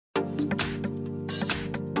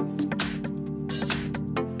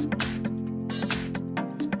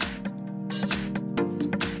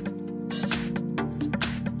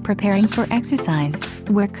preparing for exercise,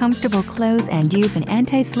 wear comfortable clothes and use an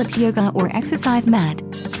anti-slip yoga or exercise mat.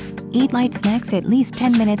 Eat light snacks at least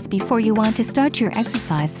 10 minutes before you want to start your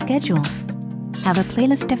exercise schedule. Have a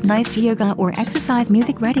playlist of nice yoga or exercise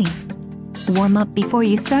music ready. Warm up before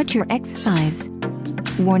you start your exercise.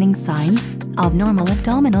 Warning signs: abnormal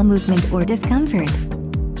abdominal movement or discomfort,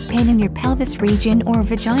 pain in your pelvis region or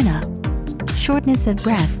vagina, shortness of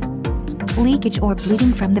breath, leakage or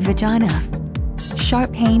bleeding from the vagina,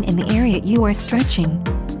 sharp pain in the area you are stretching.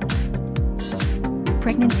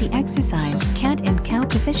 Pregnancy exercise: cat and cow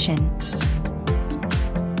position.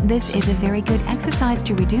 This is a very good exercise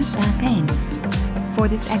to reduce back pain. For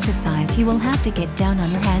this exercise, you will have to get down on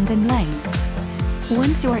your hands and legs.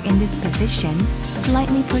 Once you are in this position,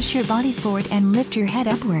 slightly push your body forward and lift your head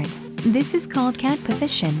upwards. This is called cat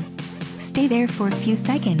position. Stay there for a few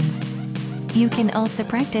seconds. You can also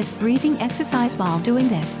practice breathing exercise while doing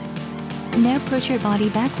this. Now push your body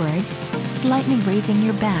backwards, slightly raising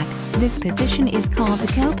your back. This position is called the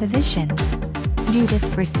cow position. Do this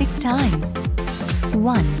for 6 times.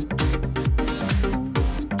 1,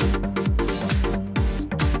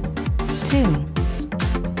 2,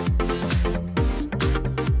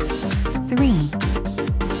 3,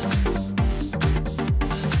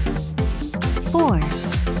 4,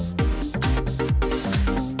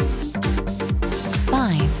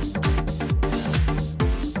 5,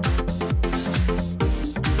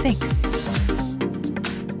 6.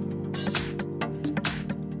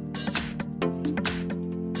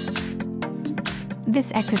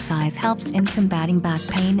 This exercise helps in combating back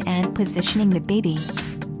pain and positioning the baby.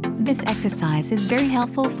 This exercise is very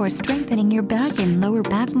helpful for strengthening your back and lower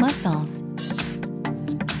back muscles.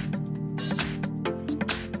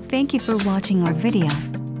 Thank you for watching our video.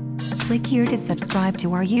 Click here to subscribe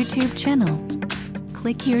to our YouTube channel.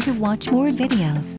 Click here to watch more videos.